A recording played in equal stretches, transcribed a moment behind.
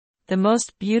The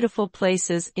most beautiful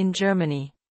places in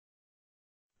Germany.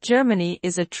 Germany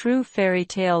is a true fairy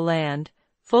tale land,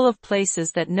 full of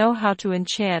places that know how to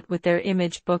enchant with their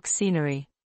image book scenery.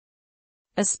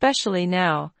 Especially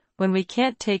now, when we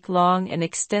can't take long and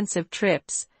extensive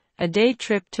trips, a day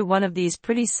trip to one of these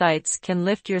pretty sites can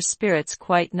lift your spirits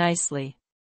quite nicely.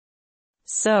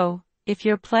 So, if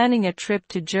you're planning a trip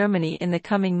to Germany in the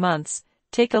coming months,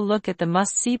 take a look at the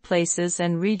must-see places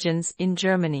and regions in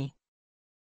Germany.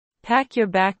 Pack your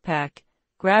backpack,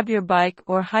 grab your bike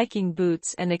or hiking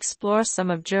boots and explore some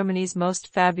of Germany's most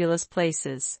fabulous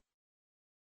places.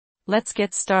 Let's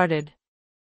get started.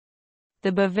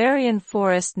 The Bavarian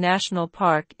Forest National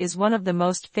Park is one of the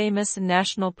most famous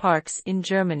national parks in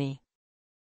Germany.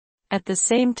 At the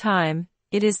same time,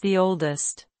 it is the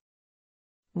oldest.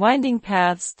 Winding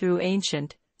paths through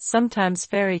ancient, sometimes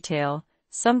fairy tale,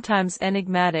 sometimes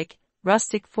enigmatic,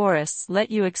 rustic forests let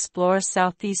you explore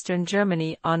southeastern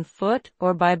Germany on foot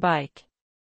or by bike.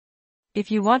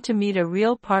 If you want to meet a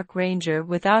real park ranger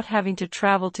without having to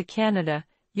travel to Canada,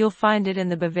 you'll find it in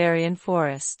the Bavarian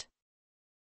forest.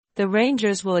 The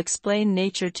rangers will explain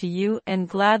nature to you and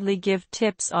gladly give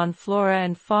tips on flora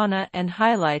and fauna and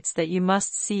highlights that you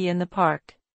must see in the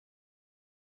park.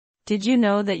 Did you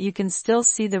know that you can still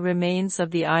see the remains of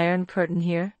the Iron Curtain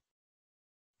here?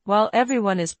 While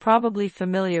everyone is probably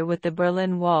familiar with the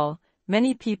Berlin Wall,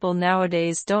 many people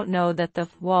nowadays don't know that the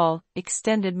wall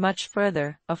extended much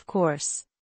further, of course.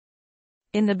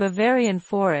 In the Bavarian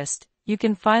forest, you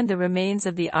can find the remains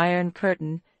of the Iron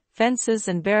Curtain, fences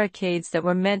and barricades that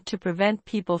were meant to prevent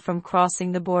people from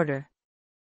crossing the border.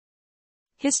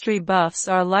 History buffs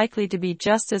are likely to be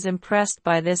just as impressed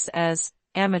by this as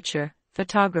amateur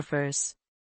photographers.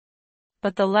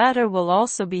 But the latter will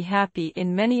also be happy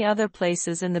in many other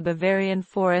places in the Bavarian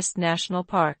Forest National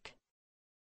Park.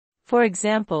 For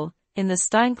example, in the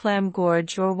Steinklamm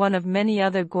Gorge or one of many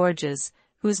other gorges,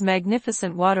 whose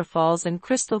magnificent waterfalls and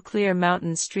crystal-clear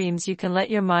mountain streams you can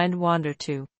let your mind wander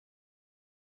to.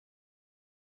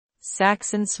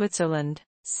 Saxon Switzerland.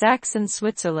 Saxon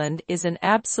Switzerland is an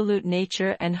absolute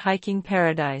nature and hiking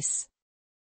paradise.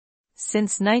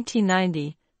 Since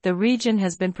 1990, the region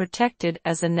has been protected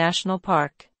as a national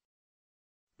park.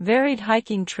 Varied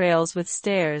hiking trails with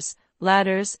stairs,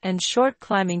 ladders and short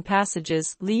climbing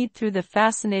passages lead through the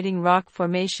fascinating rock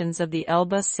formations of the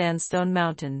Elbe Sandstone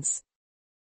Mountains.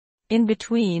 In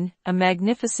between, a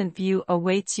magnificent view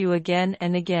awaits you again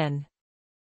and again.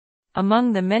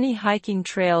 Among the many hiking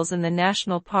trails in the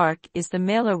national park is the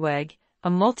Malerweg, a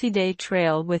multi-day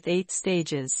trail with 8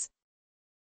 stages.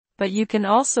 But you can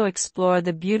also explore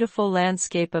the beautiful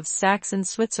landscape of Saxon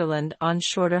Switzerland on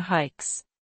shorter hikes.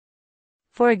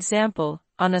 For example,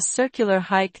 on a circular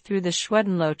hike through the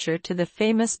Schwedenlocher to the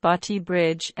famous Botti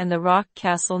Bridge and the rock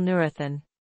castle Neurithen.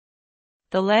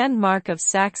 The landmark of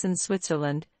Saxon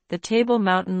Switzerland, the Table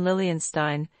Mountain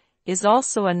Lilienstein, is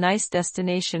also a nice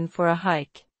destination for a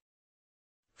hike.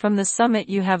 From the summit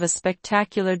you have a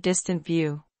spectacular distant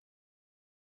view.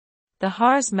 The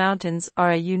Harz Mountains are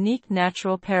a unique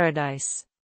natural paradise.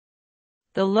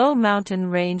 The low mountain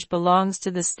range belongs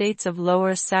to the states of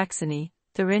Lower Saxony,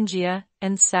 Thuringia,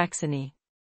 and Saxony.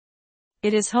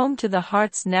 It is home to the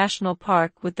Harz National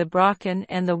Park with the Brocken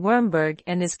and the Wurmberg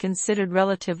and is considered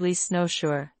relatively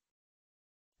snowsure.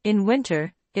 In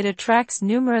winter, it attracts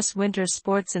numerous winter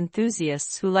sports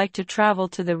enthusiasts who like to travel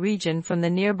to the region from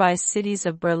the nearby cities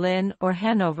of Berlin or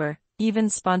Hanover, even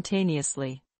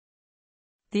spontaneously.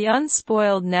 The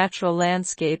unspoiled natural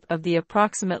landscape of the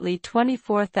approximately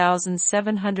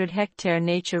 24,700-hectare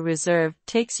nature reserve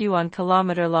takes you on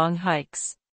kilometer-long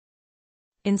hikes.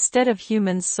 Instead of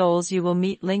human souls you will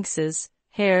meet lynxes,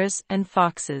 hares, and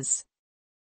foxes.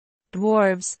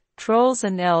 Dwarves, trolls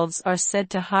and elves are said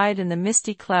to hide in the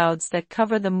misty clouds that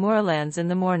cover the moorlands in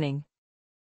the morning.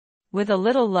 With a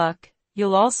little luck,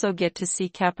 you'll also get to see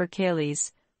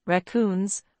capercaillies,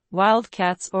 raccoons,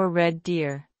 wildcats or red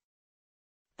deer.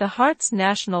 The Harz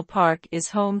National Park is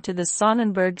home to the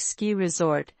Sonnenberg Ski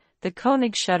Resort, the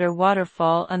Königschutter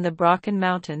Waterfall and the Brocken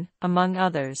Mountain, among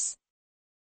others.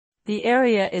 The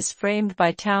area is framed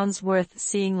by towns worth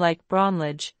seeing like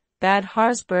Braunlage, Bad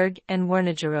Harzburg and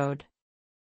Wernigerode.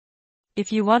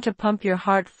 If you want to pump your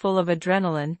heart full of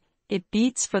adrenaline, it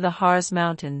beats for the Harz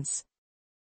Mountains.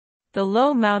 The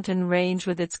low mountain range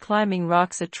with its climbing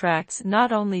rocks attracts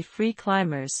not only free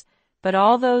climbers, but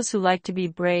all those who like to be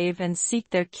brave and seek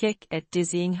their kick at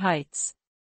dizzying heights.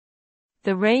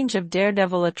 The range of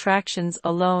daredevil attractions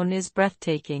alone is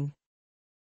breathtaking.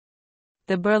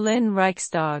 The Berlin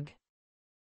Reichstag.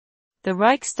 The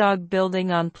Reichstag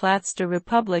building on Platz der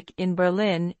Republik in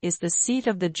Berlin is the seat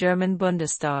of the German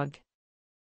Bundestag.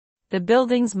 The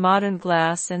building's modern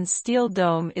glass and steel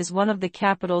dome is one of the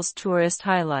capital's tourist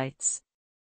highlights.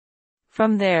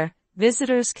 From there,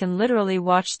 visitors can literally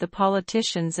watch the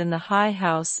politicians in the High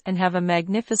House and have a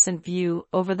magnificent view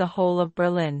over the whole of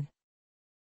Berlin.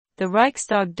 The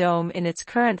Reichstag dome in its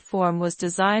current form was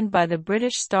designed by the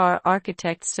British star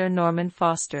architect Sir Norman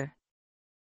Foster.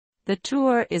 The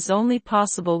tour is only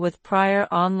possible with prior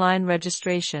online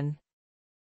registration.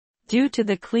 Due to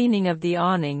the cleaning of the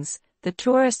awnings, the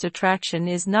tourist attraction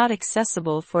is not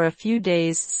accessible for a few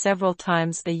days several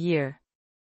times a year.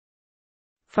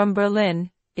 From Berlin,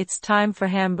 it's time for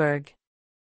Hamburg.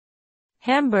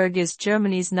 Hamburg is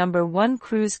Germany's #1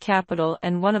 cruise capital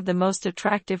and one of the most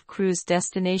attractive cruise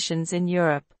destinations in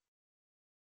Europe.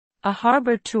 A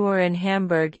harbor tour in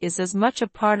Hamburg is as much a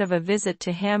part of a visit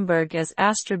to Hamburg as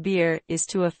Astra beer is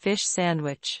to a fish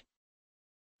sandwich.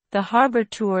 The harbor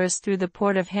tours through the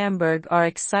port of Hamburg are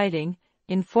exciting,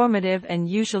 informative and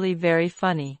usually very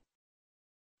funny.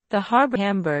 The harbor of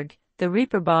Hamburg, the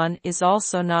Reeperbahn, is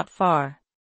also not far.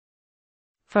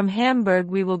 From Hamburg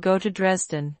we will go to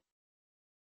Dresden.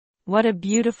 What a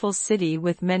beautiful city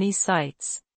with many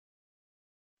sights.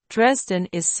 Dresden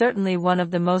is certainly one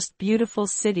of the most beautiful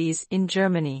cities in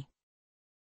Germany.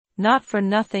 Not for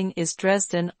nothing is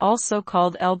Dresden also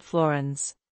called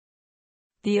Elbflorenz.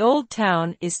 The old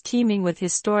town is teeming with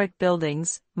historic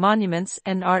buildings, monuments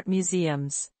and art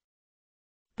museums.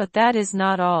 But that is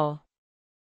not all.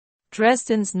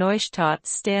 Dresden's Neustadt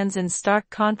stands in stark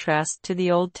contrast to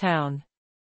the old town.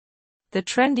 The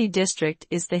trendy district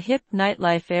is the hip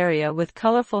nightlife area with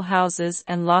colorful houses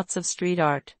and lots of street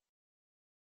art.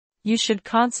 You should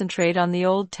concentrate on the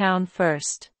old town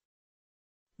first.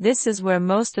 This is where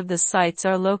most of the sites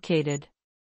are located.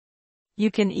 You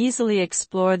can easily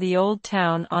explore the old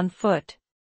town on foot.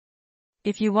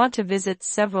 If you want to visit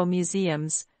several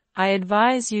museums, I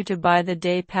advise you to buy the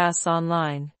day pass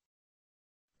online.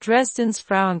 Dresden's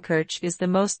Frauenkirche is the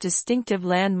most distinctive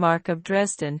landmark of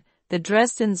Dresden. The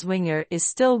Dresden Zwinger is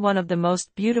still one of the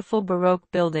most beautiful Baroque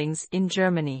buildings in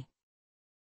Germany.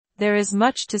 There is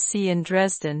much to see in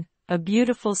Dresden, a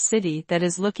beautiful city that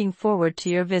is looking forward to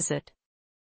your visit.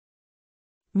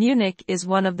 Munich is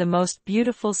one of the most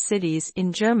beautiful cities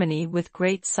in Germany with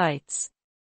great sights.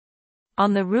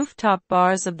 On the rooftop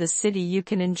bars of the city you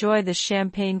can enjoy the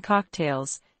champagne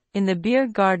cocktails. In the beer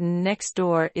garden next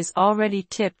door is already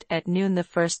tipped at noon the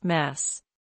first mass.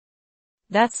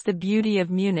 That's the beauty of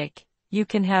Munich, you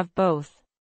can have both.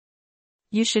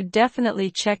 You should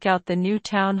definitely check out the new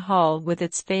town hall with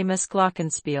its famous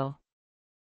glockenspiel.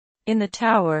 In the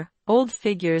tower, old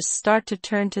figures start to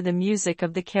turn to the music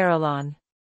of the carillon.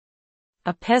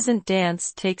 A peasant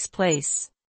dance takes place.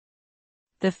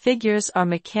 The figures are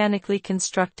mechanically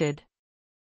constructed.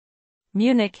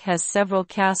 Munich has several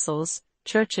castles,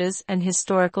 churches and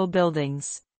historical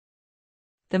buildings.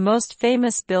 The most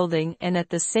famous building and at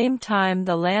the same time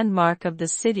the landmark of the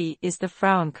city is the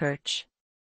Frauenkirche.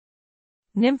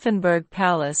 Nymphenburg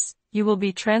Palace, you will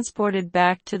be transported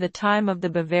back to the time of the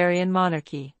Bavarian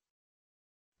monarchy.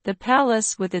 The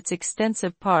palace with its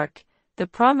extensive park, the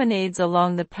promenades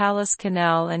along the Palace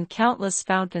Canal and countless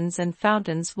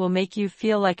fountains will make you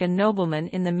feel like a nobleman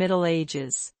in the Middle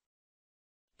Ages.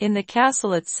 In the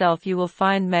castle itself you will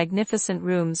find magnificent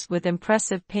rooms with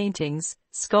impressive paintings,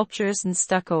 sculptures and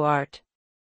stucco art.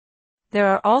 There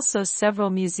are also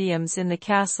several museums in the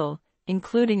castle,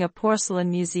 including a porcelain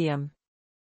museum.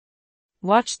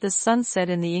 Watch the sunset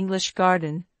in the English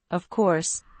Garden. Of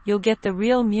course, you'll get the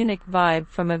real Munich vibe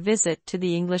from a visit to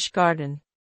the English Garden.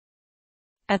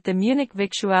 At the Munich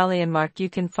Victualienmarkt you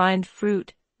can find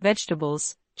fruit,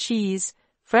 vegetables, cheese,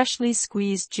 freshly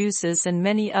squeezed juices and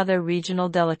many other regional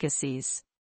delicacies.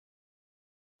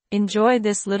 Enjoy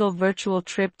this little virtual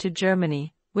trip to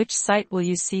Germany. Which site will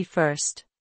you see first?